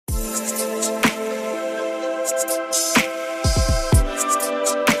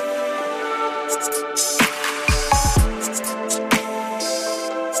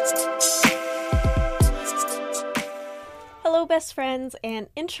best friends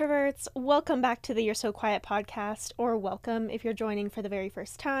and introverts. Welcome back to the You're So Quiet podcast, or welcome if you're joining for the very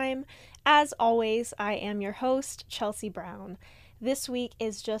first time. As always, I am your host, Chelsea Brown. This week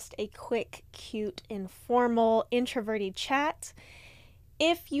is just a quick, cute, informal, introverted chat.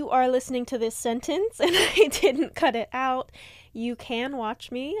 If you are listening to this sentence and I didn't cut it out, you can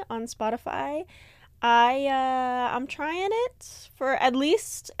watch me on Spotify. I'm trying it for at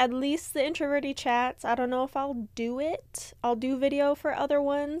least the introverted chats. I don't know if I'll do it. I'll do video for other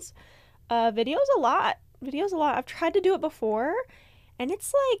ones. Video's a lot. I've tried to do it before, and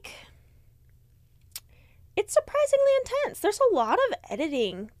it's surprisingly intense. There's a lot of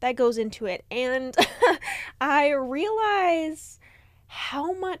editing that goes into it, and I realize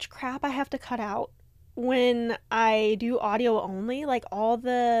how much crap I have to cut out when I do audio only, like all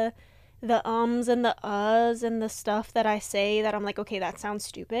the ums and the uhs and the stuff that I say that I'm like, okay, that sounds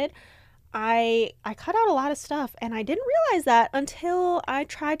stupid. I cut out a lot of stuff, and I didn't realize that until I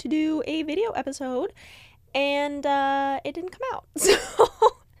tried to do a video episode, and it didn't come out. So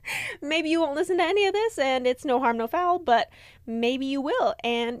maybe you won't listen to any of this, and it's no harm, no foul, but maybe you will.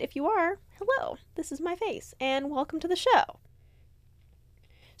 And if you are, hello, this is my face, and welcome to the show.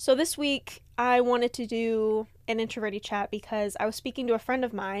 So this week, I wanted to do an introverted chat because I was speaking to a friend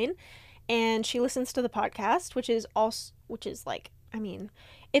of mine, and she listens to the podcast, which is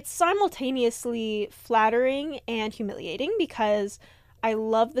it's simultaneously flattering and humiliating because I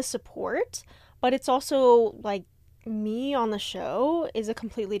love the support, but it's also like me on the show is a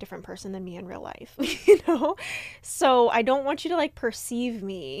completely different person than me in real life, you know? So I don't want you to like perceive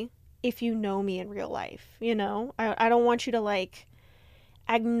me if you know me in real life, you know? I don't want you to like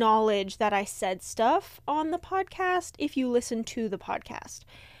acknowledge that I said stuff on the podcast if you listen to the podcast.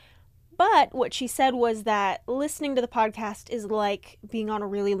 But what she said was that listening to the podcast is like being on a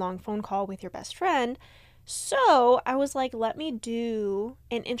really long phone call with your best friend. So I was like, let me do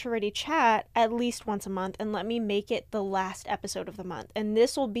an introverted chat at least once a month, and let me make it the last episode of the month. And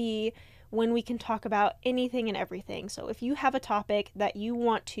this will be when we can talk about anything and everything. So if you have a topic that you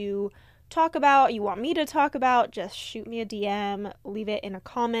want to talk about, you want me to talk about, just shoot me a DM, leave it in a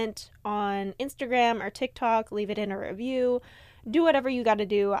comment on Instagram or TikTok, leave it in a review. Do whatever you got to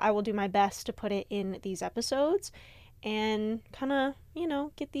do. I will do my best to put it in these episodes and kind of,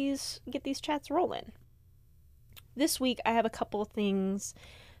 get these chats rolling. This week I have a couple things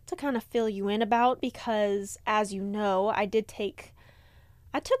to kind of fill you in about because, as you know, I took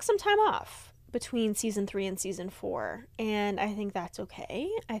some time off between season 3 and season 4, and I think that's okay.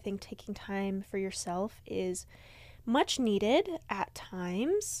 I think taking time for yourself is much needed at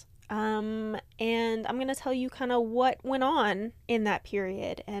times. And I'm going to tell you kind of what went on in that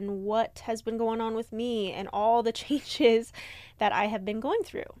period and what has been going on with me and all the changes that I have been going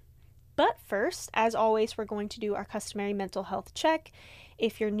through. But first, as always, we're going to do our customary mental health check.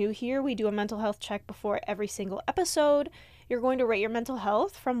 If you're new here, we do a mental health check before every single episode. You're going to rate your mental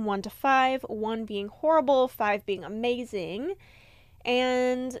health from 1 to 5, 1 being horrible, 5 being amazing.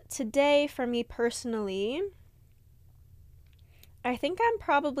 And today, for me personally, I think I'm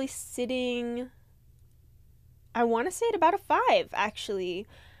probably sitting, I want to say at about a 5, actually.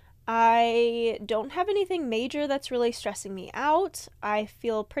 I don't have anything major that's really stressing me out. I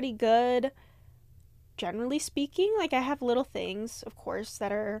feel pretty good, generally speaking. Like, I have little things, of course,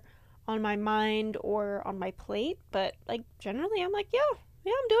 that are on my mind or on my plate, but, like, generally I'm like, yeah,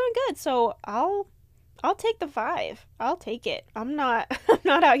 I'm doing good. So I'll take the 5. I'll take it. I'm not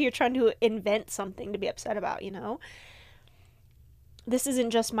out here trying to invent something to be upset about, you know? This isn't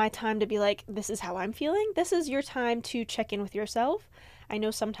just my time to be like, this is how I'm feeling. This is your time to check in with yourself. I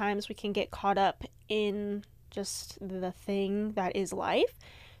know sometimes we can get caught up in just the thing that is life.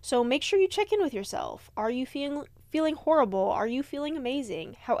 So make sure you check in with yourself. Are you feeling horrible? Are you feeling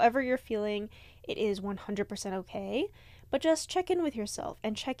amazing? However you're feeling, it is 100% okay. But just check in with yourself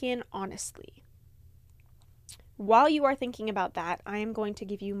and check in honestly. While you are thinking about that, I am going to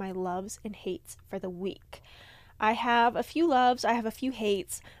give you my loves and hates for the week. I have a few loves, I have a few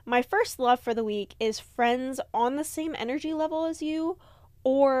hates. My first love for the week is friends on the same energy level as you,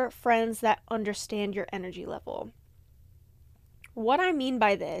 or friends that understand your energy level. What I mean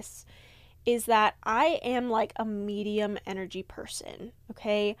by this is that I am like a medium energy person,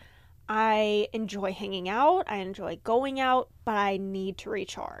 okay? I enjoy hanging out, I enjoy going out, but I need to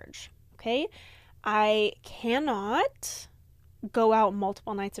recharge, okay? I cannot go out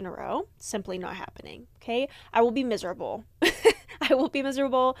multiple nights in a row. Simply not happening, okay? I will be miserable. I will be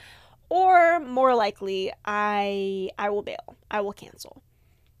miserable, or more likely, I will bail. I will cancel.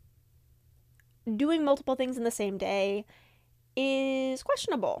 Doing multiple things in the same day is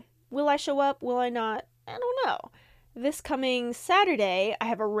questionable. Will I show up? Will I not? I don't know. this coming Saturday, I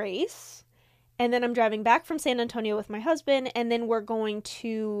have a race. And then I'm driving back from San Antonio with my husband. And then we're going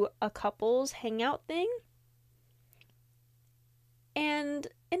to a couples hangout thing. And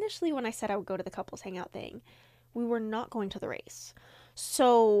initially, when I said I would go to the couples hangout thing, we were not going to the race.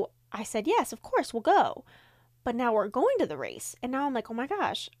 So I said, yes, of course, we'll go. But now we're going to the race. And now I'm like, oh my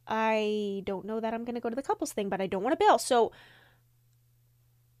gosh, I don't know that I'm going to go to the couples thing, but I don't want to bail. So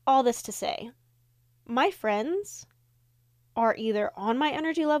all this to say, my friends are either on my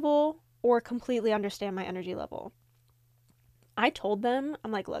energy level or completely understand my energy level. I told them,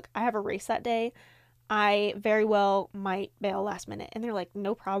 I'm like, look, I have a race that day. I very well might bail last minute. And they're like,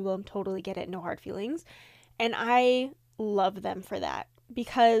 no problem, totally get it, no hard feelings. And I love them for that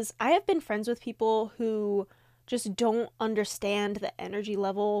because I have been friends with people who just don't understand the energy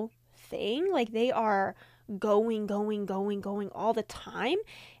level thing. Like they are going all the time.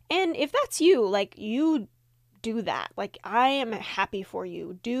 And if that's you, like you do that. Like I am happy for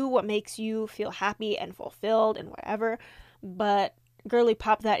you. Do what makes you feel happy and fulfilled and whatever. But girly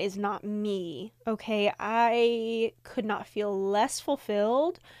pop, that is not me. Okay, I could not feel less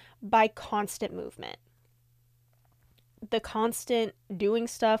fulfilled by constant movement. The constant doing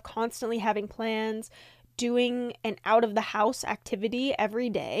stuff, constantly having plans, doing an out of the house activity every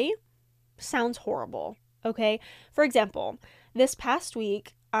day sounds horrible. Okay, for example, this past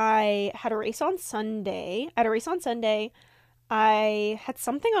week I had a race on Sunday. I had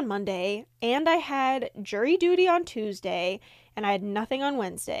something on Monday, and I had jury duty on Tuesday, and I had nothing on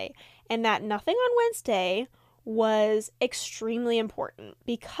Wednesday. And that nothing on Wednesday was extremely important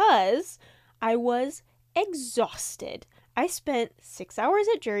because I was exhausted. I spent 6 hours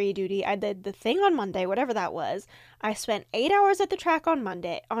at jury duty. I did the thing on Monday, whatever that was. I spent 8 hours at the track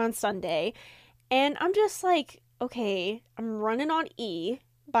on Sunday, and I'm just like, okay, I'm running on E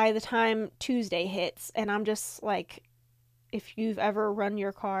by the time Tuesday hits, and I'm just like, if you've ever run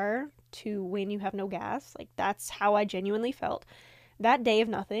your car to when you have no gas, like that's how I genuinely felt. That day of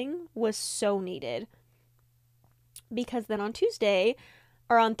nothing was so needed. Because then on Thursday,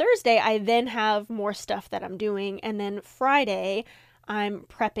 I then have more stuff that I'm doing. And then Friday, I'm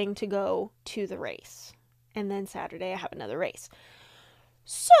prepping to go to the race. And then Saturday, I have another race.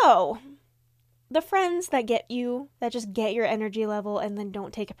 So, the friends that just get your energy level and then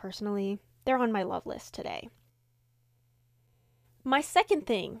don't take it personally, they're on my love list today. My second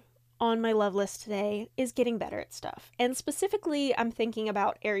thing on my love list today is getting better at stuff. And specifically, I'm thinking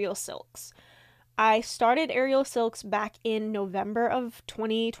about aerial silks. I started aerial silks back in November of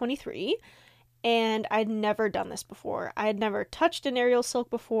 2023, and I'd never done this before. I had never touched an aerial silk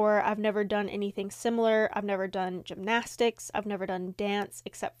before. I've never done anything similar. I've never done gymnastics. I've never done dance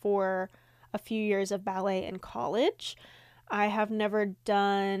except for a few years of ballet in college. I have never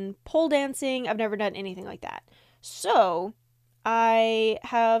done pole dancing. I've never done anything like that. So I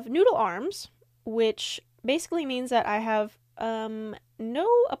have noodle arms, which basically means that I have no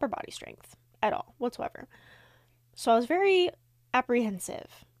upper body strength at all whatsoever. So I was very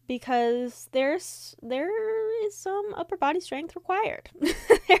apprehensive because there is some upper body strength required.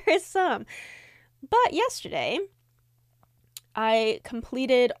 There is some. But yesterday, I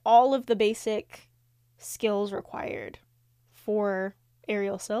completed all of the basic skills required for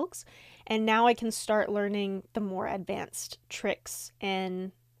aerial silks. And now I can start learning the more advanced tricks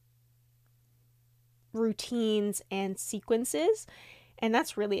and routines and sequences. And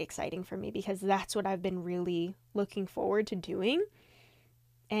that's really exciting for me because that's what I've been really looking forward to doing.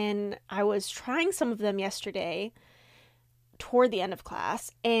 And I was trying some of them yesterday toward the end of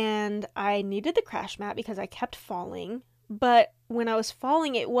class, and I needed the crash mat because I kept falling. But when I was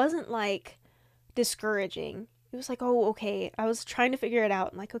falling, it wasn't like discouraging. It was like, oh, okay. I was trying to figure it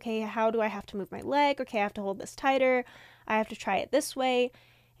out. I'm like, okay, how do I have to move my leg? Okay, I have to hold this tighter. I have to try it this way.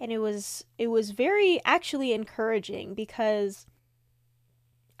 And it was very actually encouraging because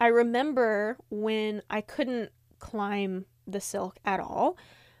I remember when I couldn't climb the silk at all,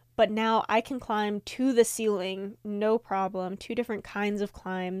 but now I can climb to the ceiling, no problem. 2 different kinds of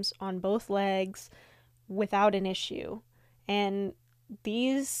climbs on both legs without an issue. And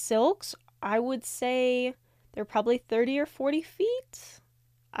these silks, I would say they're probably 30 or 40 feet,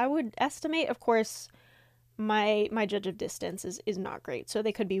 I would estimate. Of course, my judge of distance is not great, so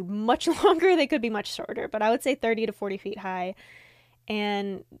they could be much longer, they could be much shorter, but I would say 30 to 40 feet high.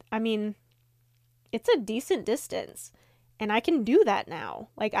 And I mean, it's a decent distance, and I can do that now.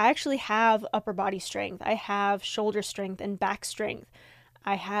 Like, I actually have upper body strength, I have shoulder strength and back strength,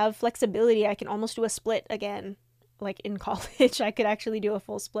 I have flexibility. I can almost do a split again. Like in college, I could actually do a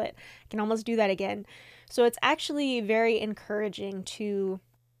full split. I can almost do that again. So it's actually very encouraging to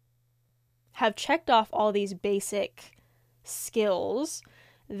have checked off all these basic skills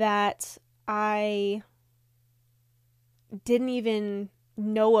that I didn't even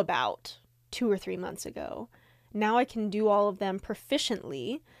know about 2 or 3 months ago. Now I can do all of them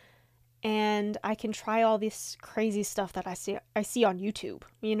proficiently, and I can try all this crazy stuff that I see on YouTube.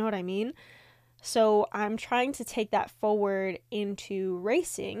 You know what I mean? So I'm trying to take that forward into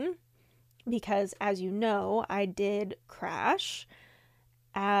racing because, as you know, I did crash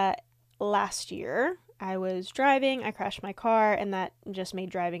last year. I was driving, I crashed my car, and that just made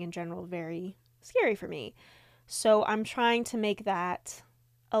driving in general very scary for me. So I'm trying to make that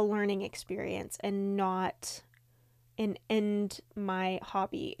a learning experience and not an end my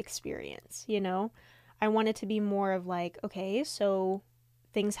hobby experience, you know? I want it to be more of like, okay, so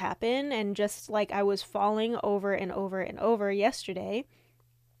things happen, and just like I was falling over and over and over yesterday,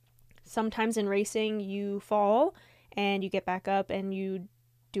 sometimes in racing you fall and you get back up and you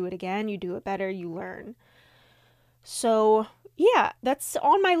do it again, you do it better, you learn. So yeah, that's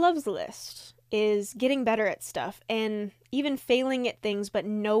on my loves list, is getting better at stuff and even failing at things, but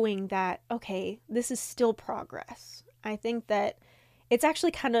knowing that, okay, this is still progress. I think that it's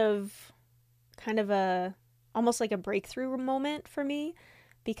actually kind of a almost like a breakthrough moment for me,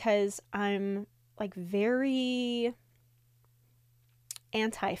 because I'm like very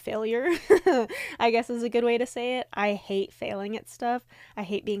anti-failure, I guess is a good way to say it. I hate failing at stuff. I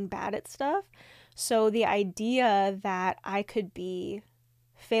hate being bad at stuff. So the idea that I could be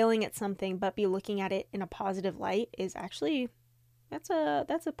failing at something but be looking at it in a positive light is actually, that's a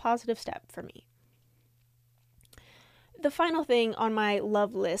positive step for me. The final thing on my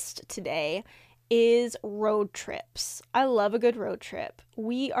love list today is road trips. I love a good road trip.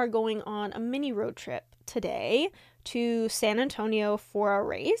 We are going on a mini road trip today to San Antonio for a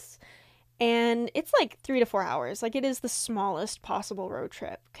race, and it's like 3 to 4 hours. Like, it is the smallest possible road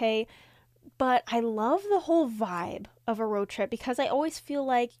trip, okay? But I love the whole vibe of a road trip because I always feel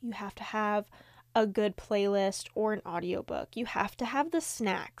like you have to have a good playlist or an audiobook. You have to have the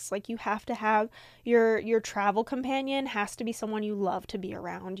snacks. Like, you have to have your travel companion has to be someone you love to be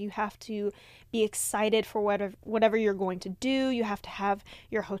around. You have to be excited for whatever you're going to do. You have to have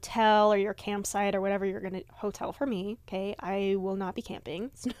your hotel or your campsite or whatever you're going to, hotel for me, okay? I will not be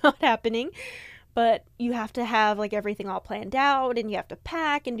camping. It's not happening. But you have to have like everything all planned out, and you have to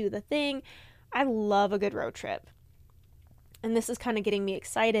pack and do the thing. I love a good road trip. And this is kind of getting me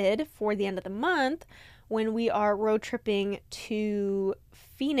excited for the end of the month when we are road tripping to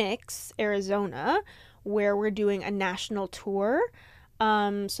Phoenix, Arizona, where we're doing a national tour.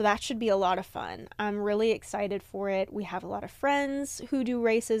 So that should be a lot of fun. I'm really excited for it. We have a lot of friends who do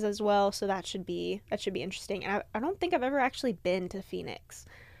races as well, so that should be interesting. And I don't think I've ever actually been to Phoenix.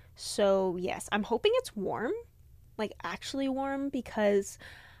 So yes, I'm hoping it's warm, like actually warm, because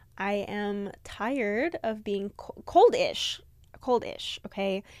I am tired of being coldish,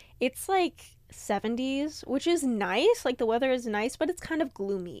 okay? It's like 70s, which is nice, like the weather is nice, but it's kind of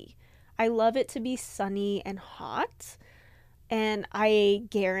gloomy. I love it to be sunny and hot, and I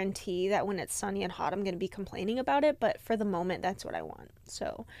guarantee that when it's sunny and hot, I'm going to be complaining about it, but for the moment, that's what I want.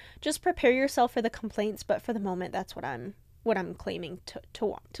 So just prepare yourself for the complaints, but for the moment, that's what I'm claiming to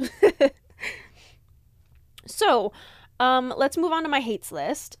want. So, let's move on to my hates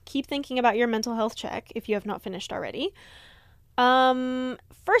list. Keep thinking about your mental health check if you have not finished already.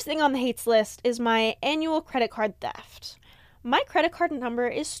 First thing on the hates list is my annual credit card theft. My credit card number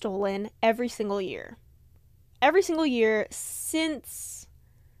is stolen every single year. Every single year since,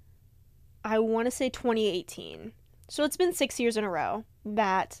 I want to say 2018. So it's been 6 years in a row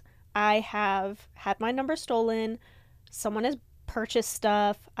that I have had my number stolen. Someone has purchased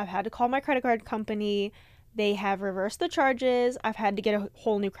stuff. I've had to call my credit card company. They have reversed the charges. I've had to get a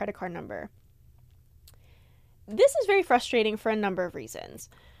whole new credit card number. This is very frustrating for a number of reasons.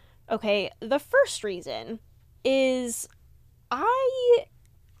 Okay, the first reason is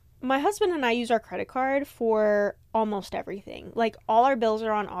my husband and I use our credit card for almost everything. Like, all our bills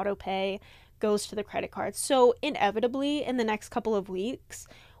are on auto pay, goes to the credit card. So inevitably, in the next couple of weeks,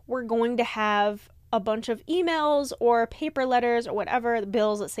 we're going to have a bunch of emails or paper letters or whatever, the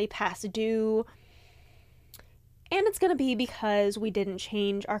bills that say past due. And it's going to be because we didn't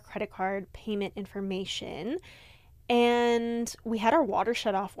change our credit card payment information. And we had our water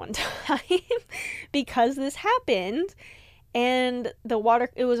shut off one time because this happened. And the water,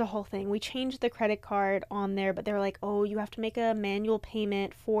 it was a whole thing. We changed the credit card on there, but they were like, oh, you have to make a manual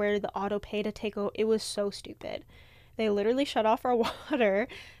payment for the auto pay to take over. It was so stupid. They literally shut off our water.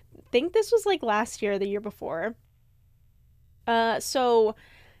 I think this was like last year or the year before. So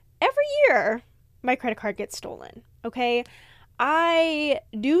every year my credit card gets stolen, okay? I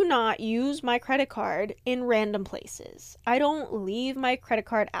do not use my credit card in random places. I don't leave my credit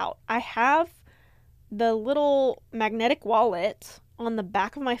card out. I have the little magnetic wallet on the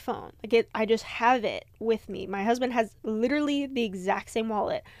back of my phone. I just have it with me. My husband has literally the exact same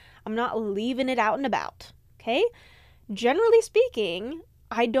wallet. I'm not leaving it out and about. Okay? Generally speaking,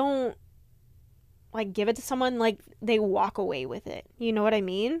 I don't like give it to someone like they walk away with it. You know what I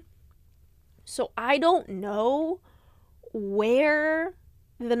mean? So I don't know where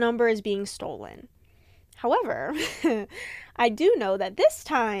the number is being stolen. However, I do know that this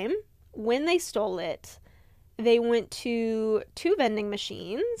time when they stole it, they went to 2 vending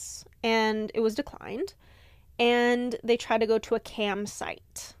machines and it was declined. And they tried to go to a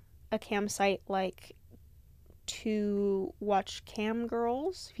campsite. A campsite like to watch cam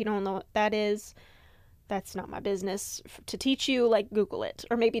girls. If you don't know what that is, that's not my business to teach you. Like, Google it,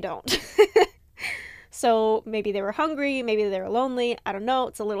 or maybe don't. So maybe they were hungry, maybe they were lonely. I don't know.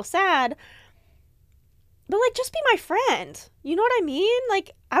 It's a little sad. But like, just be my friend. You know what I mean?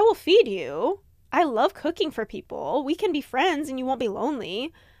 Like, I will feed you. I love cooking for people. We can be friends and you won't be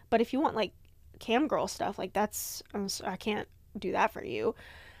lonely. But if you want like cam girl stuff, like I can't do that for you.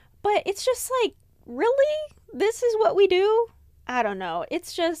 But it's just like, really? This is what we do? I don't know.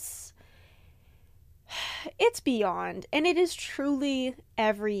 It's just, it's beyond. And it is truly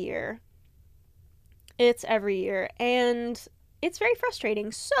every year. It's every year. And it's very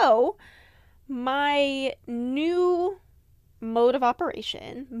frustrating. So, my new mode of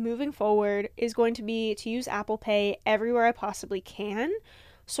operation moving forward is going to be to use Apple Pay everywhere I possibly can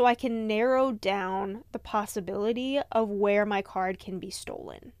so I can narrow down the possibility of where my card can be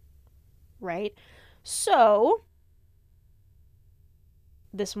stolen. Right? So,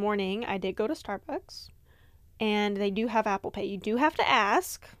 this morning I did go to Starbucks and they do have Apple Pay. You do have to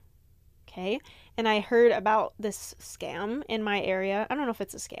ask. Okay? And I heard about this scam in my area. I don't know if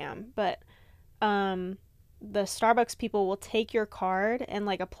it's a scam, but the Starbucks people will take your card and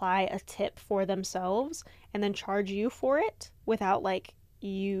like apply a tip for themselves and then charge you for it without like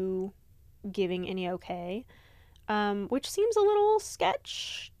you giving any okay, which seems a little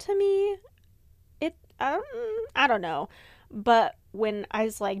sketch to me. I don't know, but when I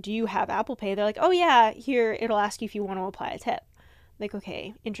was like, do you have Apple Pay, they're like, oh yeah, here, it'll ask you if you want to apply a tip. Like,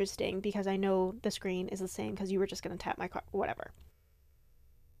 okay, interesting, because I know the screen is the same because you were just going to tap my card, whatever.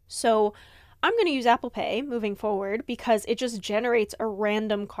 So I'm going to use Apple Pay moving forward because it just generates a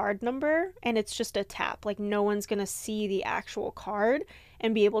random card number and it's just a tap. Like, no one's going to see the actual card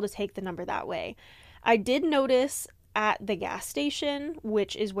and be able to take the number that way. I did notice at the gas station,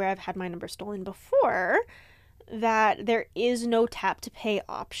 which is where I've had my number stolen before, that there is no tap to pay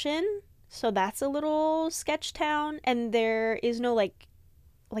option. So that's a little sketch town, and there is no like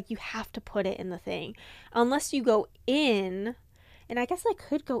you have to put it in the thing unless you go in. And I guess I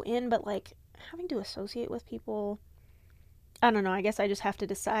could go in, but like having to associate with people, I don't know. I guess I just have to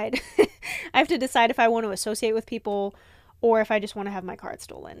decide. I have to decide if I want to associate with people or if I just want to have my card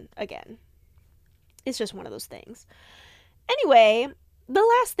stolen again. It's just one of those things. Anyway,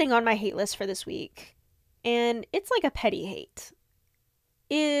 the last thing on my hate list for this week, and it's like a petty hate,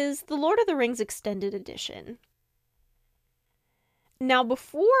 is the Lord of the Rings Extended Edition. Now,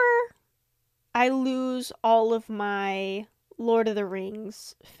 before I lose all of my Lord of the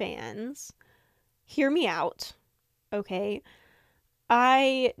Rings fans, hear me out, okay?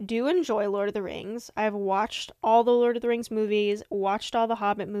 I do enjoy Lord of the Rings. I've watched all the Lord of the Rings movies, watched all the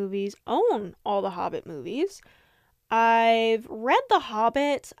Hobbit movies, own all the Hobbit movies. I've read The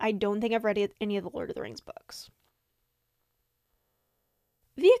Hobbit. I don't think I've read any of the Lord of the Rings books.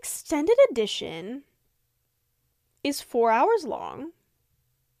 The extended edition is 4 hours long.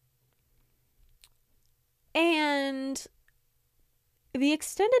 And the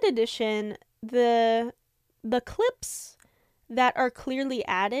extended edition, the clips that are clearly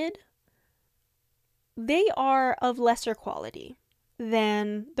added, they are of lesser quality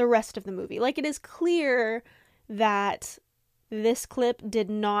than the rest of the movie. Like, it is clear that this clip did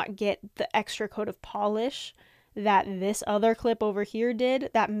not get the extra coat of polish that this other clip over here did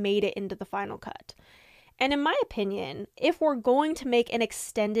that made it into the final cut. And in my opinion, if we're going to make an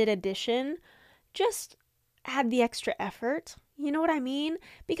extended edition, just add the extra effort. You know what I mean?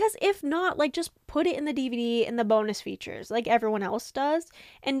 Because if not, like, just put it in the DVD and the bonus features like everyone else does,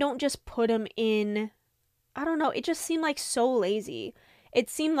 and don't just put them in. I don't know, it just seemed like so lazy. It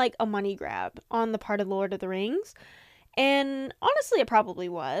seemed like a money grab on the part of Lord of the Rings. And honestly, it probably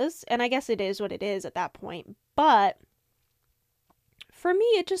was. And I guess it is what it is at that point. But for me,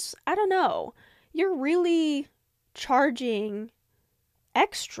 it just, I don't know. You're really charging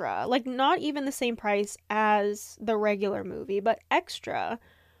extra, like not even the same price as the regular movie, but extra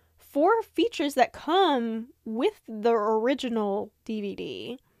for features that come with the original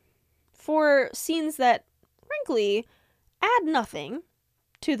DVD, for scenes that, frankly, add nothing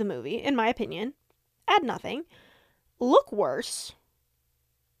to the movie, in my opinion, add nothing, look worse,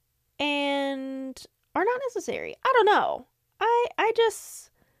 and are not necessary. I don't know.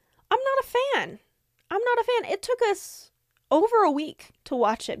 I'm not a fan. I'm not a fan. It took us over a week to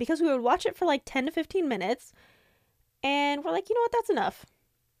watch it because we would watch it for like 10 to 15 minutes and we're like, you know what, that's enough.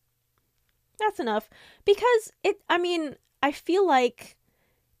 That's enough. Because I feel like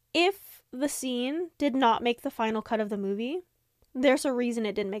if the scene did not make the final cut of the movie, there's a reason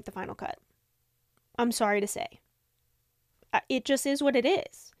it didn't make the final cut. I'm sorry to say. It just is what it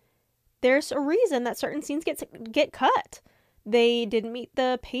is. There's a reason that certain scenes get cut. They didn't meet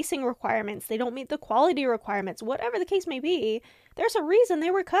the pacing requirements. They don't meet the quality requirements. Whatever the case may be, there's a reason they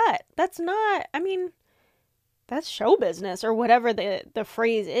were cut. That's show business or whatever the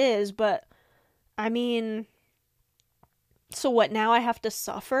phrase is. But, so what, now I have to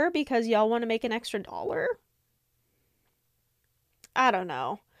suffer because y'all want to make an extra $1? I don't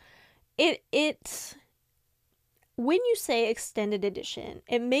know. It when you say extended edition,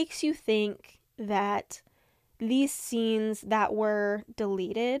 it makes you think that these scenes that were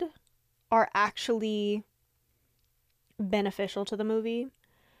deleted are actually beneficial to the movie.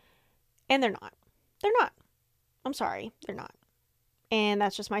 And they're not. They're not. I'm sorry. They're not. And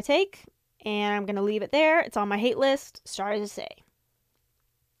that's just my take. And I'm going to leave it there. It's on my hate list. Sorry to say.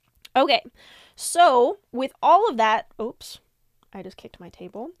 Okay. So, with all of that... Oops. I just kicked my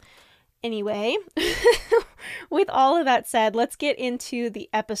table. Anyway, with all of that said, let's get into the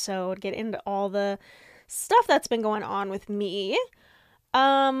episode. Get into all the stuff that's been going on with me.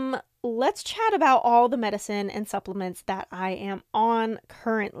 Let's chat about all the medicine and supplements that I am on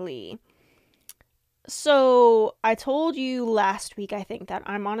currently. So I told you last week, I think, that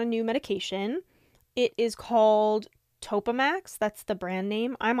I'm on a new medication. It is called Topamax. That's the brand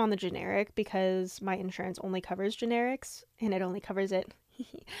name. I'm on the generic because my insurance only covers generics, and it only covers it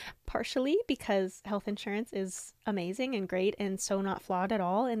partially because health insurance is amazing and great and so not flawed at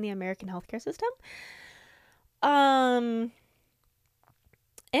all in the American healthcare system. And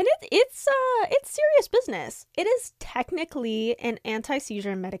it's serious business. It is technically an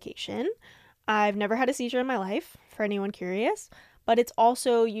anti-seizure medication. I've never had a seizure in my life, for anyone curious, but it's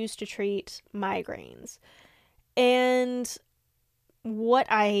also used to treat migraines. And what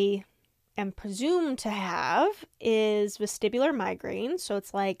I am presumed to have is vestibular migraine. So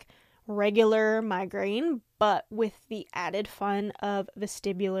it's like regular migraine, but with the added fun of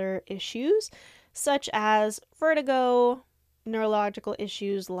vestibular issues, such as vertigo, neurological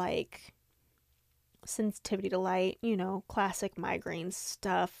issues like sensitivity to light, classic migraine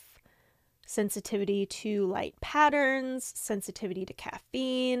stuff, sensitivity to light patterns, sensitivity to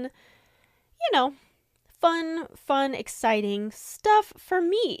caffeine, fun, exciting stuff for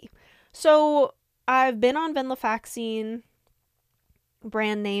me. So I've been on venlafaxine,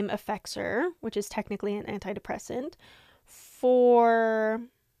 brand name Effexor, which is technically an antidepressant, for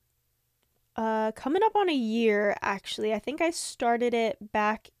coming up on a year, actually. I think I started it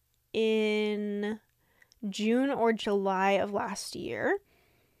back in June or July of last year.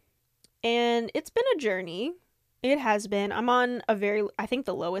 And it's been a journey. It has been. I'm on I think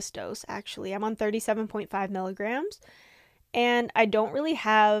the lowest dose, actually. I'm on 37.5 milligrams. And I don't really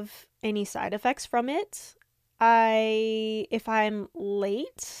have any side effects from it. If I'm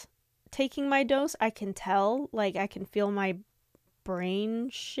late taking my dose, I can tell. Like, I can feel my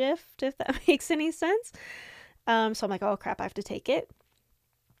brain shift, if that makes any sense. So I'm like, oh crap, I have to take it.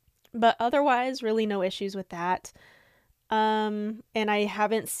 But otherwise, really no issues with that. And I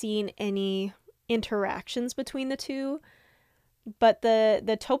haven't seen any interactions between the two. But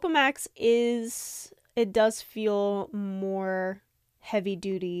the Topamax it does feel more heavy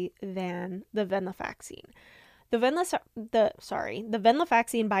duty than the venlafaxine. The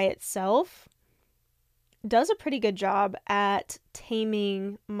venlafaxine by itself does a pretty good job at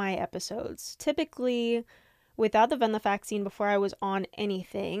taming my episodes. Typically, without the venlafaxine, before I was on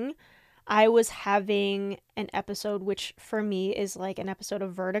anything, I was having an episode, which for me is like an episode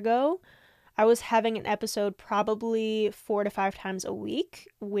of vertigo. I was having an episode probably 4 to 5 times a week,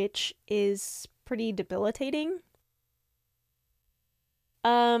 which is pretty debilitating.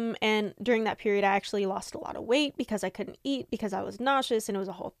 And during that period, I actually lost a lot of weight because I couldn't eat because I was nauseous and it was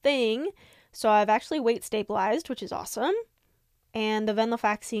a whole thing. So I've actually weight stabilized, which is awesome. And the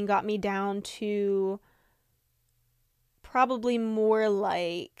venlafaxine got me down to probably more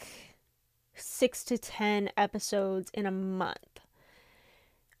like 6 to 10 episodes in a month.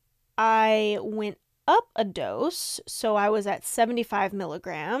 I went up a dose, so I was at 75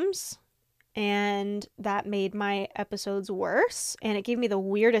 milligrams, and that made my episodes worse, and it gave me the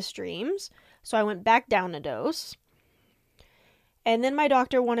weirdest dreams. So I went back down a dose. And then my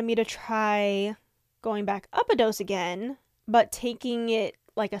doctor wanted me to try going back up a dose again, but taking it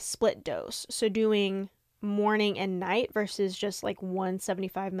like a split dose. So doing morning and night versus just like one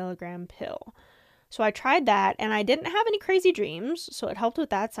 75 milligram pill. So I tried that and I didn't have any crazy dreams, so it helped with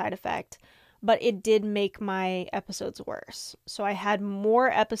that side effect, but it did make my episodes worse. So I had more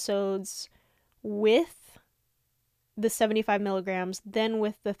episodes with the 75 milligrams than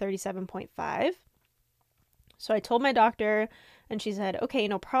with the 37.5. So I told my doctor and she said, okay,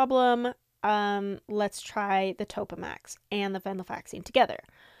 no problem. Let's try the Topamax and the venlafaxine together.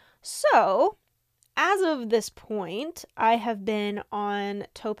 So as of this point, I have been on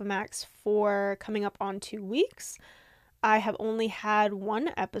Topamax for coming up on 2 weeks. I have only had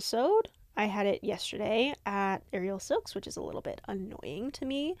one episode. I had it yesterday at Aerial Silks, which is a little bit annoying to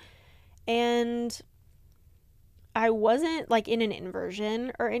me. And I wasn't like in an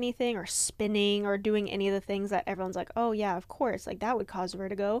inversion or anything or spinning or doing any of the things that everyone's like, oh yeah, of course, like that would cause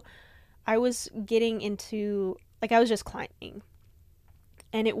vertigo. I was getting into, like I was just climbing.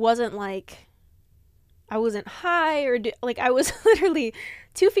 And it wasn't like I wasn't high or like I was literally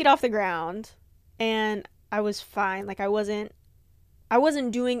 2 feet off the ground and I was fine. Like I wasn't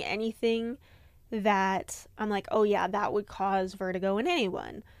doing anything that I'm like, oh yeah, that would cause vertigo in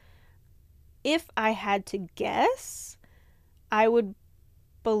anyone. If I had to guess, I would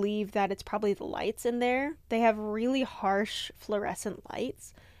believe that it's probably the lights in there. They have really harsh fluorescent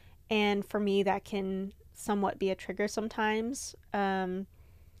lights, and for me that can somewhat be a trigger sometimes. And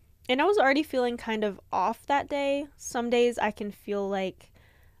I was already feeling kind of off that day. Some days I can feel like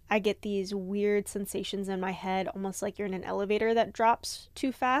I get these weird sensations in my head, almost like you're in an elevator that drops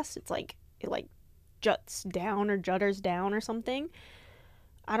too fast. It's like it like juts down or jutters down or something.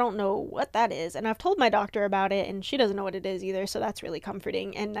 I don't know what that is, and I've told my doctor about it, and she doesn't know what it is either, so that's really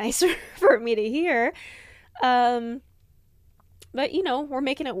comforting and nice for me to hear. But, you know, we're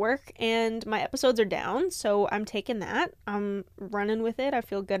making it work, and my episodes are down, so I'm taking that. I'm running with it. I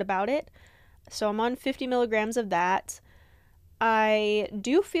feel good about it. So I'm on 50 milligrams of that. I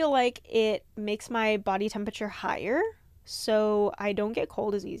do feel like it makes my body temperature higher, so I don't get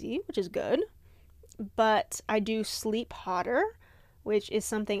cold as easy, which is good. But I do sleep hotter, which is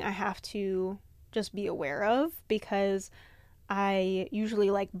something I have to just be aware of because I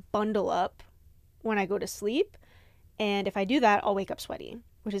usually like bundle up when I go to sleep. And if I do that, I'll wake up sweaty,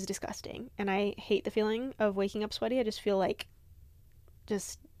 which is disgusting. And I hate the feeling of waking up sweaty. I just feel like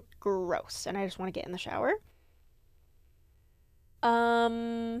just gross and I just want to get in the shower.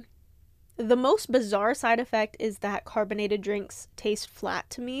 The most bizarre side effect is that carbonated drinks taste flat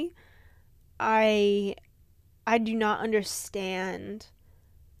to me. I do not understand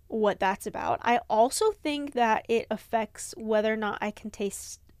what that's about. I also think that it affects whether or not I can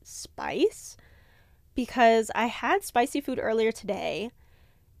taste spice because I had spicy food earlier today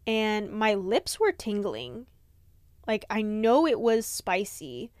and my lips were tingling. Like I know it was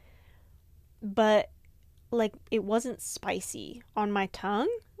spicy, but like it wasn't spicy on my tongue.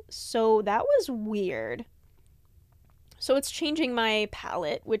 So that was weird. So it's changing my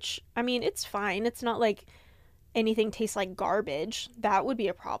palate, which I mean, it's fine. It's not like anything tastes like garbage. That would be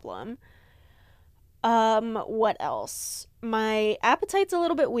a problem. What else? My appetite's a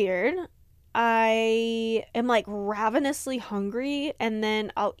little bit weird. I am like ravenously hungry and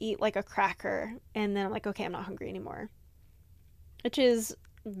then I'll eat like a cracker and then I'm like, okay, I'm not hungry anymore. Which is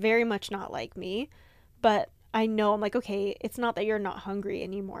very much not like me, but I know I'm like, okay, it's not that you're not hungry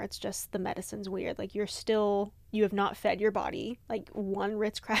anymore. It's just the medicine's weird. Like you have not fed your body. Like one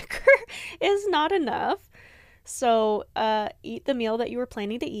Ritz cracker is not enough. So, eat the meal that you were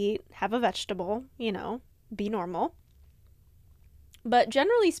planning to eat, have a vegetable, you know, be normal. But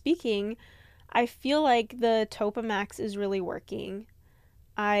generally speaking, I feel like the Topamax is really working.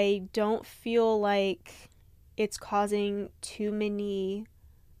 I don't feel like it's causing too many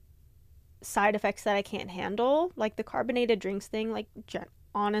side effects that I can't handle. Like the carbonated drinks thing, like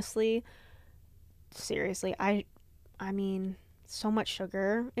honestly, seriously, I mean, so much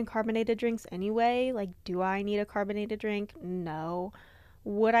sugar in carbonated drinks anyway. Like, do I need a carbonated drink? No.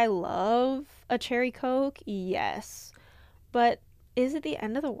 Would I love a cherry Coke? Yes. But is it the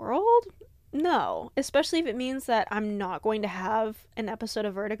end of the world? No. Especially if it means that I'm not going to have an episode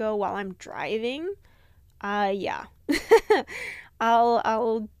of vertigo while I'm driving. Yeah.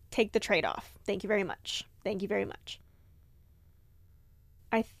 I'll take the trade-off. Thank you very much. Thank you very much.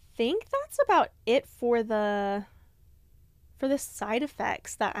 I think that's about it for the for the side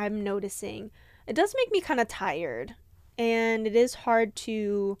effects that I'm noticing, it does make me kind of tired. And it is hard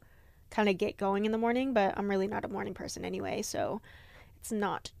to kind of get going in the morning, but I'm really not a morning person anyway, so it's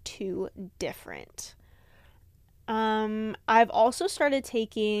not too different. I've also started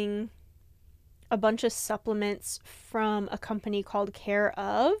taking a bunch of supplements from a company called Care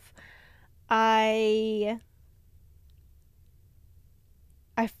of. I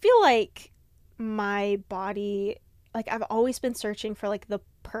I feel like my body, like I've always been searching for like the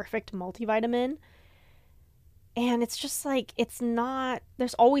perfect multivitamin, and it's just like it's not,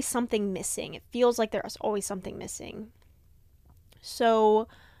 there's always something missing. It feels like there's always something missing. So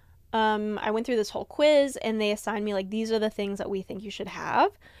I went through this whole quiz and they assigned me like these are the things that we think you should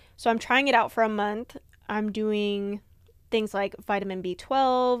have. So I'm trying it out for a month. I'm doing things like vitamin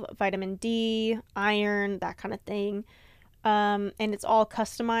B12, vitamin D, iron, that kind of thing. And it's all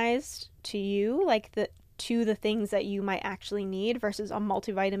customized to you, like the things that you might actually need, versus a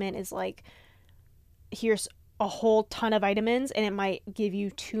multivitamin is like, here's a whole ton of vitamins and it might give you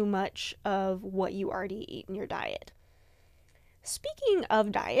too much of what you already eat in your diet. Speaking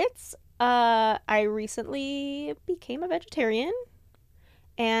of diets, I recently became a vegetarian,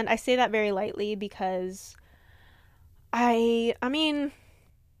 and I say that very lightly because I mean,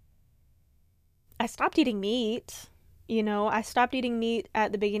 I stopped eating meat. I stopped eating meat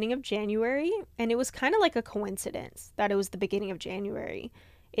at the beginning of January, and it was kind of like a coincidence that it was the beginning of January.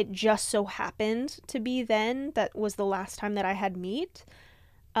 It just so happened to be then that was the last time that I had meat.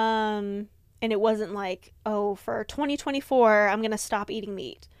 And it wasn't like, oh, for 2024, I'm going to stop eating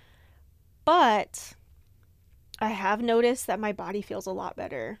meat. But I have noticed that my body feels a lot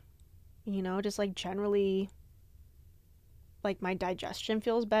better. Just like generally, like my digestion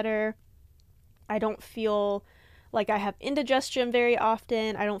feels better. I don't feel like I have indigestion very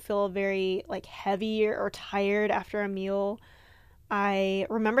often. I don't feel very like heavy or tired after a meal. I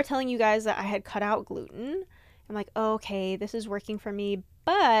remember telling you guys that I had cut out gluten. I'm like, oh, okay, this is working for me.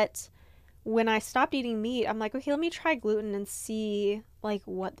 But when I stopped eating meat, I'm like, okay, let me try gluten and see like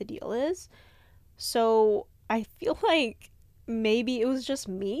what the deal is. So I feel like maybe it was just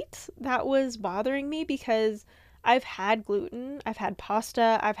meat that was bothering me, because I've had gluten, I've had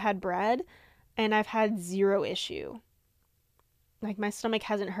pasta, I've had bread, and I've had zero issue. Like my stomach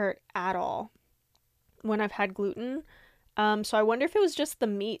hasn't hurt at all when I've had gluten. So I wonder if it was just the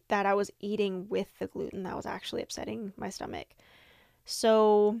meat that I was eating with the gluten that was actually upsetting my stomach.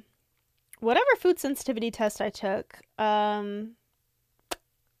 So whatever food sensitivity test I took, would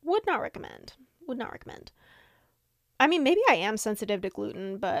not recommend. Would not recommend. I mean, maybe I am sensitive to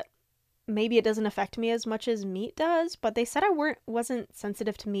gluten, but maybe it doesn't affect me as much as meat does. But they said I wasn't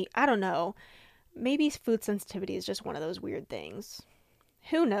sensitive to meat. I don't know. Maybe food sensitivity is just one of those weird things.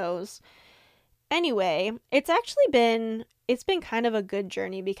 Who knows? Anyway, it's been kind of a good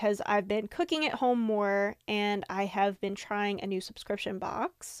journey because I've been cooking at home more, and I have been trying a new subscription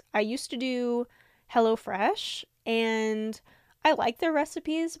box. I used to do HelloFresh, and I like their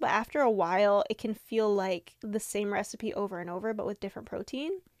recipes, but after a while it can feel like the same recipe over and over but with different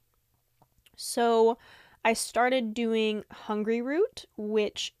protein. So I started doing Hungry Root,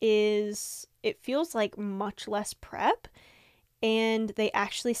 which it feels like much less prep, and they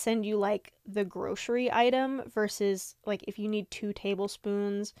actually send you like the grocery item versus like if you need 2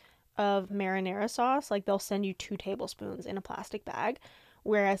 tablespoons of marinara sauce, like they'll send you 2 tablespoons in a plastic bag.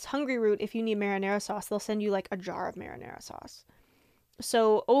 Whereas Hungry Root, if you need marinara sauce, they'll send you like a jar of marinara sauce.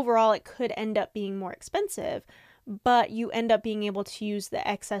 So overall, it could end up being more expensive, but you end up being able to use the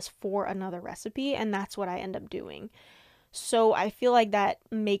excess for another recipe, and that's what I end up doing. So I feel like that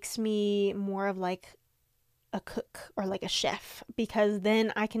makes me more of like a cook or like a chef, because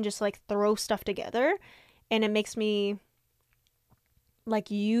then I can just like throw stuff together and it makes me like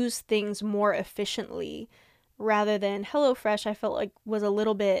use things more efficiently, rather than HelloFresh. I felt like was a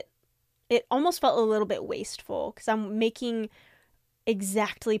little bit, it almost felt a little bit wasteful because I'm making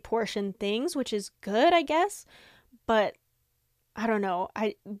exactly portioned things, which is good, I guess, but I don't know.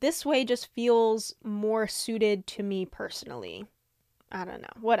 This way just feels more suited to me personally. I don't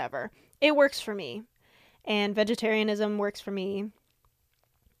know. Whatever. It works for me. And vegetarianism works for me.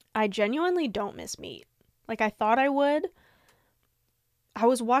 I genuinely don't miss meat. Like I thought I would. I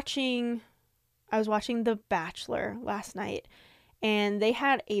was watching The Bachelor last night, and they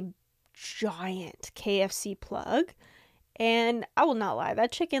had a giant KFC plug, and I will not lie,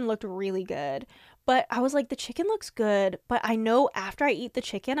 that chicken looked really good. But I was like, the chicken looks good, but I know after I eat the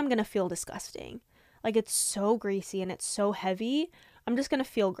chicken, I'm going to feel disgusting. Like it's so greasy and it's so heavy. I'm just going to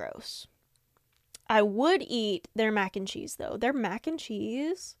feel gross. I would eat their mac and cheese though. Their mac and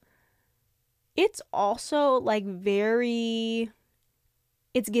cheese, it's also like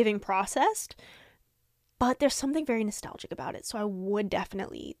it's giving processed, but there's something very nostalgic about it. So I would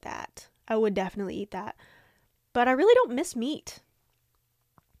definitely eat that. But I really don't miss meat.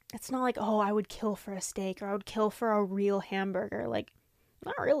 It's not like, oh, I would kill for a steak or I would kill for a real hamburger. Like,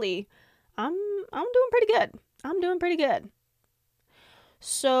 not really. I'm doing pretty good.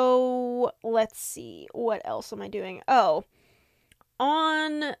 So let's see. What else am I doing? Oh,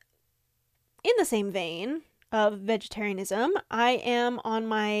 in the same vein of vegetarianism, I am on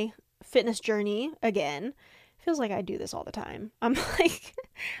my fitness journey again. Feels like I do this all the time. I'm like,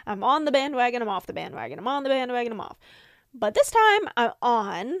 I'm on the bandwagon, I'm off the bandwagon, I'm on the bandwagon, I'm off. But this time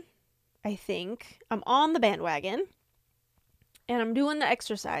I think I'm on the bandwagon and I'm doing the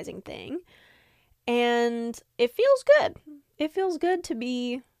exercising thing. And it feels good. It feels good to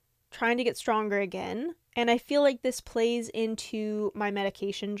be trying to get stronger again. And I feel like this plays into my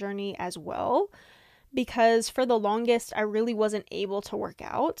medication journey as well, because for the longest, I really wasn't able to work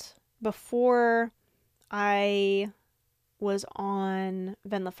out. Before I was on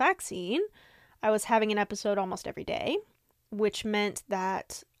venlafaxine, I was having an episode almost every day, which meant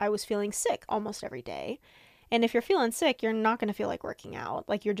that I was feeling sick almost every day. And if you're feeling sick, you're not going to feel like working out.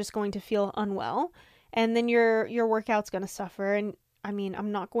 Like, you're just going to feel unwell, and then your workout's going to suffer. And I mean,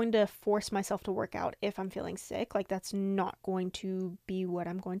 I'm not going to force myself to work out if I'm feeling sick. Like, that's not going to be what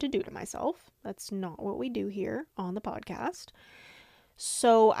I'm going to do to myself. That's not what we do here on the podcast.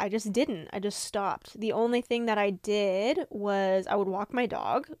 So I just didn't. I just stopped. The only thing that I did was I would walk my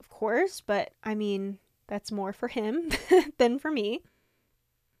dog, of course, but I mean, that's more for him than for me.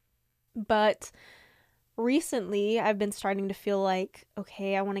 But recently, I've been starting to feel like,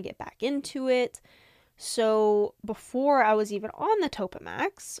 okay, I want to get back into it. So before I was even on the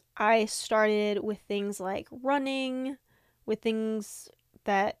Topamax, I started with things like running, with things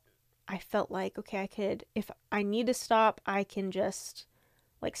that I felt like, okay, if I need to stop, I can just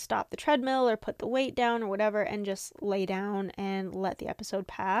like stop the treadmill or put the weight down or whatever and just lay down and let the episode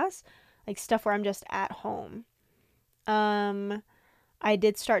pass. Like stuff where I'm just at home. I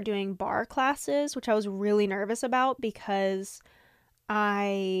did start doing bar classes, which I was really nervous about because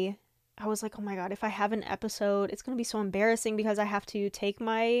I was like, oh my God, if I have an episode, it's going to be so embarrassing because I have to take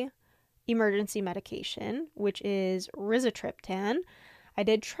my emergency medication, which is rizatriptan. I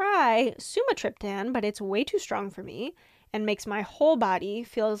did try sumatriptan, but it's way too strong for me and makes my whole body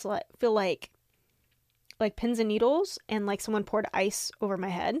feel like pins and needles and like someone poured ice over my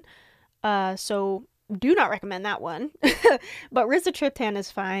head. So do not recommend that one. But rizatriptan is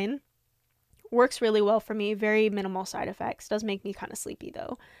fine. Works really well for me. Very minimal side effects. Does make me kind of sleepy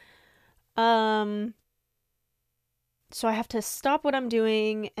though. So I have to stop what I'm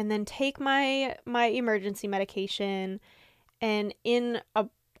doing and then take my emergency medication. And in a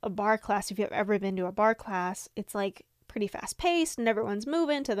bar class, if you've ever been to a bar class, it's like pretty fast paced and everyone's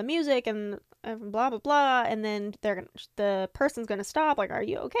moving to the music and blah blah blah, and then the person's gonna stop like, are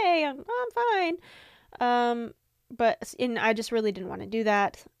you okay? I'm fine. I just really didn't want to do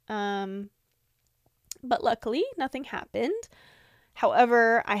that. But luckily nothing happened.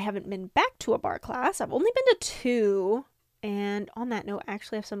 However, I haven't been back to a bar class. I've only been to 2. And on that note, I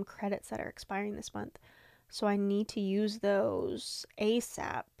actually have some credits that are expiring this month. So I need to use those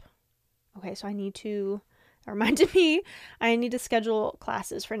ASAP. Okay, so that reminded me, I need to schedule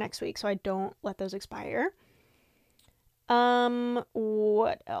classes for next week so I don't let those expire.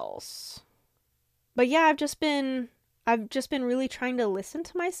 What else? But yeah, I've just been really trying to listen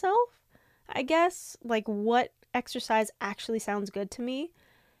to myself, I guess, like what exercise actually sounds good to me.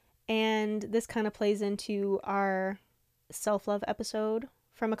 And this kind of plays into our self-love episode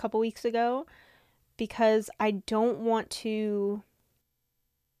from a couple weeks ago, because I don't want to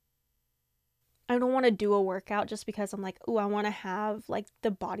do a workout just because I'm like, oh, I want to have like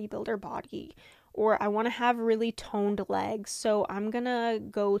the bodybuilder body, or I want to have really toned legs, so I'm gonna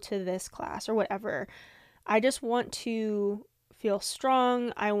go to this class or whatever. I just want to feel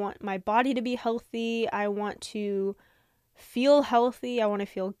strong. I want my body to be healthy. I want to feel healthy. I want to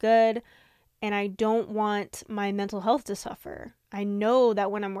feel good. And I don't want my mental health to suffer. I know that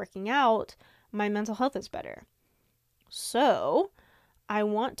when I'm working out, my mental health is better. So I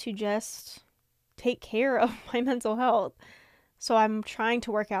want to just take care of my mental health. So I'm trying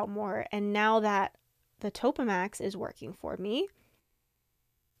to work out more. And now that the Topamax is working for me,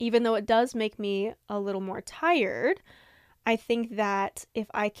 even though it does make me a little more tired, I think that if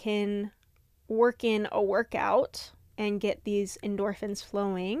I can work in a workout and get these endorphins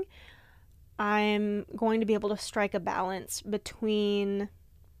flowing, I'm going to be able to strike a balance between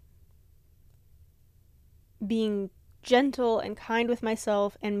being gentle and kind with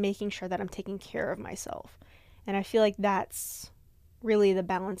myself and making sure that I'm taking care of myself. And I feel like that's really the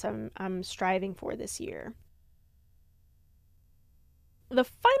balance I'm striving for this year. The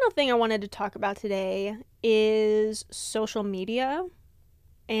final thing I wanted to talk about today is social media,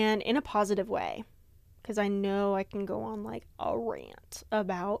 and in a positive way, because I know I can go on like a rant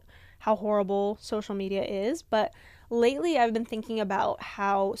about how horrible social media is, but lately I've been thinking about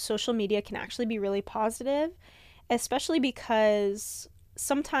how social media can actually be really positive, especially because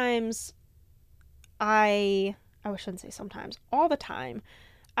sometimes I shouldn't say sometimes, all the time,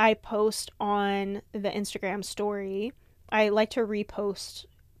 I post on the Instagram story. I like to repost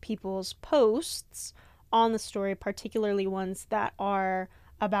people's posts on the story, particularly ones that are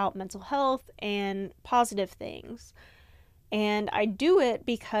about mental health and positive things. And I do it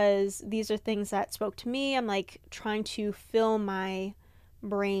because these are things that spoke to me. I'm like trying to fill my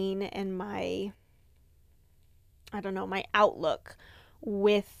brain and my outlook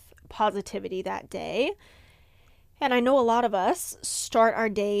with positivity that day. And I know a lot of us start our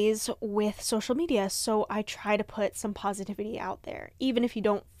days with social media, so I try to put some positivity out there. Even if you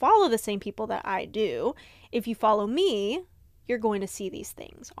don't follow the same people that I do, if you follow me, you're going to see these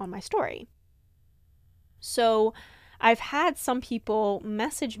things on my story. So I've had some people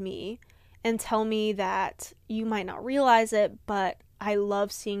message me and tell me that you might not realize it, but I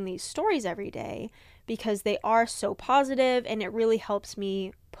love seeing these stories every day because they are so positive and it really helps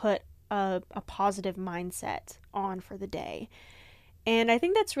me put a positive mindset on for the day. And I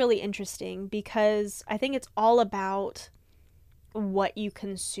think that's really interesting because I think it's all about what you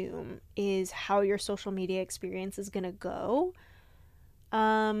consume is how your social media experience is going to go.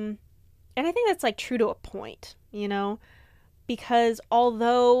 And I think that's like true to a point, because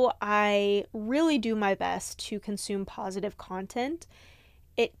although I really do my best to consume positive content,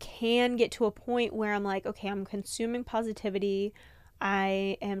 it can get to a point where I'm like, okay, I'm consuming positivity.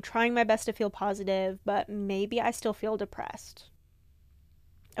 I am trying my best to feel positive, but maybe I still feel depressed.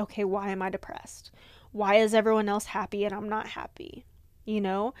 Okay, why am I depressed? Why is everyone else happy and I'm not happy?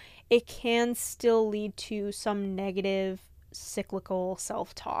 It can still lead to some negative cyclical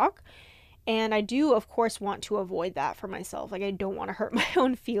self-talk. And I do, of course, want to avoid that for myself. Like, I don't want to hurt my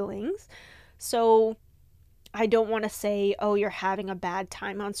own feelings. So I don't want to say, oh, you're having a bad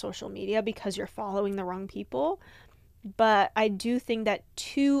time on social media because you're following the wrong people. But I do think that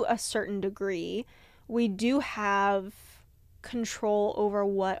to a certain degree, we do have control over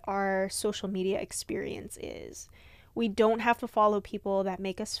what our social media experience is. We don't have to follow people that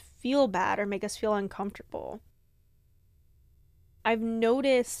make us feel bad or make us feel uncomfortable. I've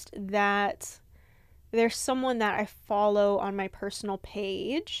noticed that there's someone that I follow on my personal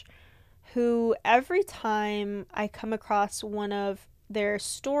page who every time I come across one of their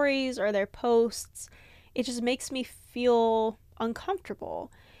stories or their posts, it just makes me feel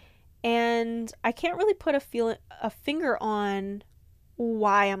uncomfortable. And I can't really put a finger on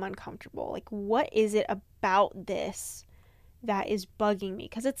why I'm uncomfortable. Like, what is it about this that is bugging me?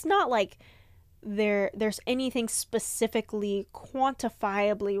 Because it's not like there's anything specifically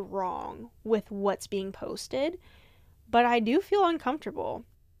quantifiably wrong with what's being posted, but I do feel uncomfortable.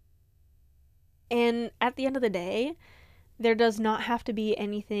 And at the end of the day, there does not have to be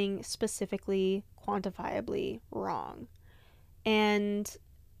anything specifically quantifiably wrong. And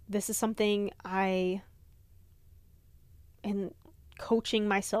this is something I am coaching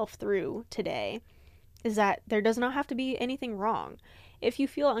myself through today, is that there does not have to be anything wrong. If you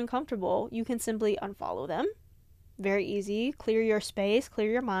feel uncomfortable, you can simply unfollow them. Very easy. Clear your space, clear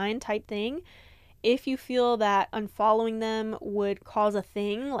your mind type thing. If you feel that unfollowing them would cause a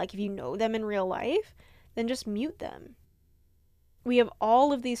thing, like if you know them in real life, then just mute them. We have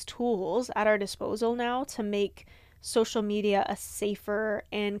all of these tools at our disposal now to make social media a safer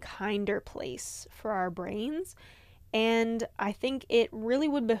and kinder place for our brains. And I think it really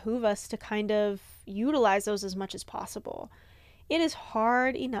would behoove us to kind of utilize those as much as possible. It is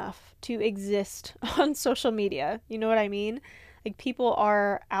hard enough to exist on social media. You know what I mean? Like, people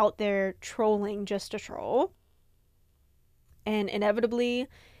are out there trolling just to troll. And inevitably,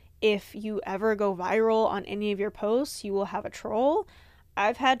 if you ever go viral on any of your posts, you will have a troll.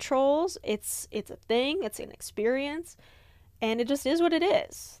 I've had trolls. It's a thing. It's an experience. And it just is what it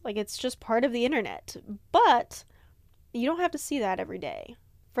is. Like, it's just part of the internet. But you don't have to see that every day.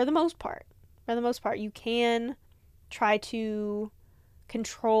 For the most part. You can try to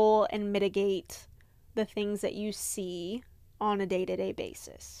control and mitigate the things that you see on a day-to-day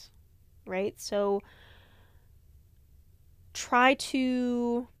basis, right? So try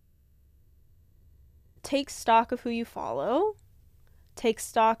to take stock of who you follow. take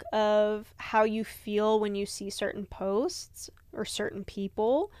stock of how you feel when you see certain posts or certain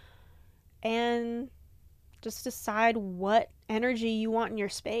people, and just decide what energy you want in your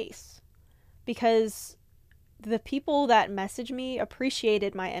space. Because the people that message me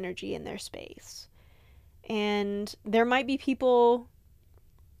appreciated my energy in their space. And there might be people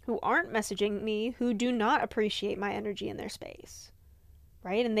who aren't messaging me who do not appreciate my energy in their space,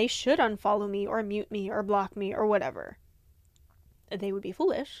 right? And they should unfollow me or mute me or block me or whatever. They would be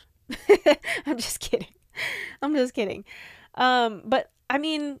foolish. I'm just kidding. I'm just kidding. But I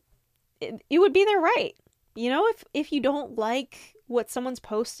mean, it would be their right. You know, if you don't like what someone's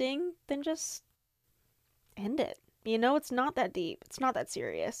posting, then just end it. You know, it's not that deep. It's not that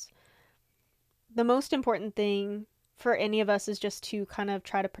serious. The most important thing for any of us is just to kind of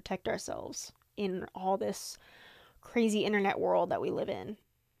try to protect ourselves in all this crazy internet world that we live in.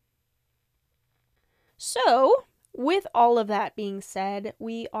 So, with all of that being said,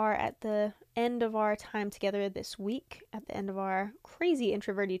 we are at the end of our time together this week, at the end of our crazy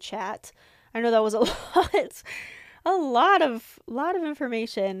Introvertie chat. I know that was a lot of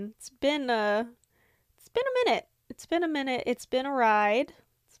information. It's been a minute. It's been a ride.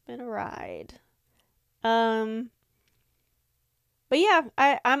 But yeah,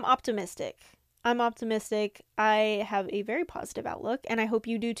 I'm optimistic. I have a very positive outlook, and I hope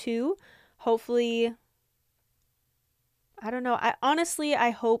you do too. Hopefully, I don't know.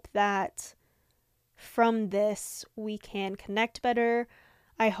 I hope that from this we can connect better.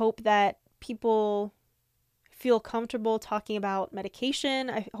 I hope that people feel comfortable talking about medication.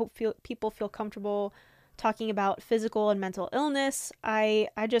 I hope people feel comfortable talking about physical and mental illness. I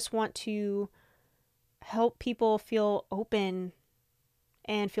just want to help people feel open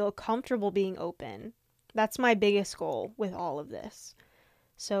and feel comfortable being open. That's my biggest goal with all of this.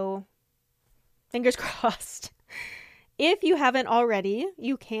 So, fingers crossed. If you haven't already,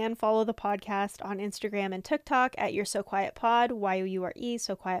 you can follow the podcast on Instagram and TikTok at You're So Quiet Pod, YOURE,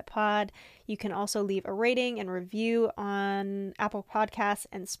 So Quiet Pod. You can also leave a rating and review on Apple Podcasts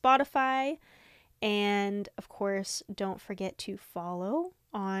and Spotify. And of course, don't forget to follow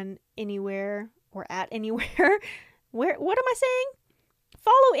on anywhere or at anywhere. What am I saying?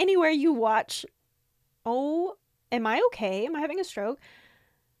 Follow anywhere you watch. Oh, am I okay? Am I having a stroke?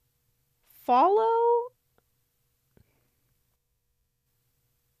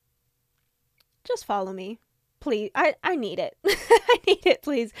 Just follow me. Please. I need it. I need it,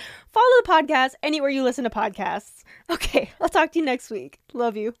 please. Follow the podcast anywhere you listen to podcasts. Okay, I'll talk to you next week.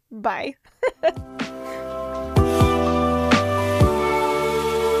 Love you. Bye.